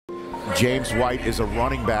James White is a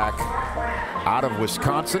running back out of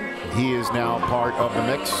Wisconsin. He is now part of the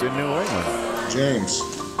mix in New England. James,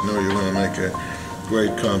 I know you're going to make a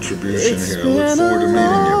great contribution here. I look forward to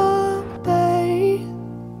meeting you. Day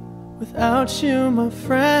without you, my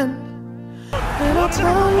friend, and I'll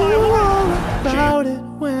tell you all about it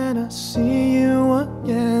when I see you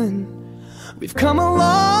again. We've come a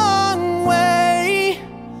long way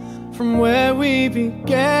from where we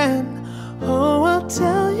began. Oh, I'll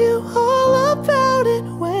tell you all about it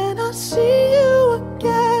when I see you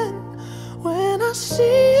again. When I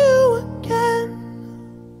see you again.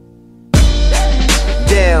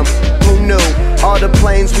 Damn, who knew? All the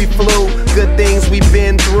planes we flew, good things we've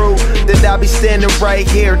been through. That I'll be standing right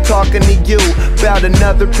here talking to you about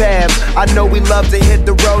another path. I know we love to hit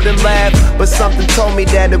the road and laugh, but something told me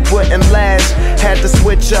that it wouldn't last. Had to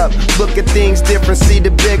switch up, look at things different, see the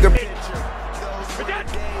bigger picture.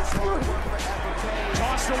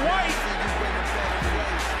 Toss to White.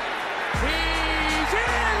 He's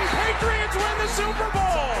in! Patriots win the Super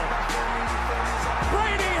Bowl!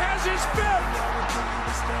 Brady has his fifth!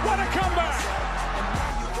 What a comeback!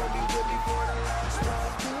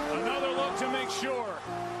 Another look to make sure.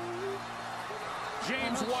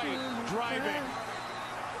 James White driving.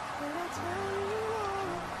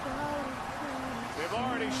 They've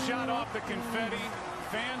already shot off the confetti.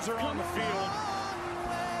 Fans are on the field.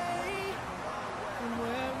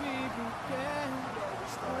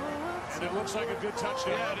 And it looks like a good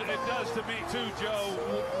touchdown. Yeah, it does to me too, Joe.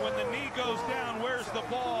 When the knee goes down, where's the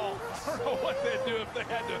ball? I don't know what they'd do if they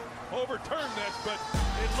had to overturn this, but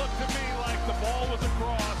it looked to me like the ball was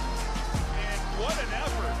across. And what an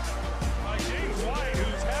effort by James White,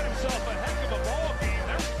 who's had himself a heck of a ball game.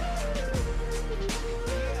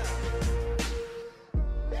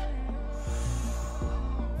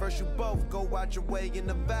 First you both go out your way and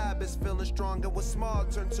the vibe is feeling strong. And what's small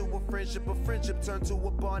turn to a friendship turn to a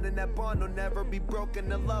bond, and that bond will never be broken,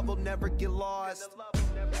 the love will never get lost.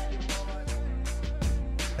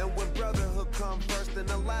 And when brotherhood come first, then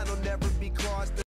the line will never be crossed.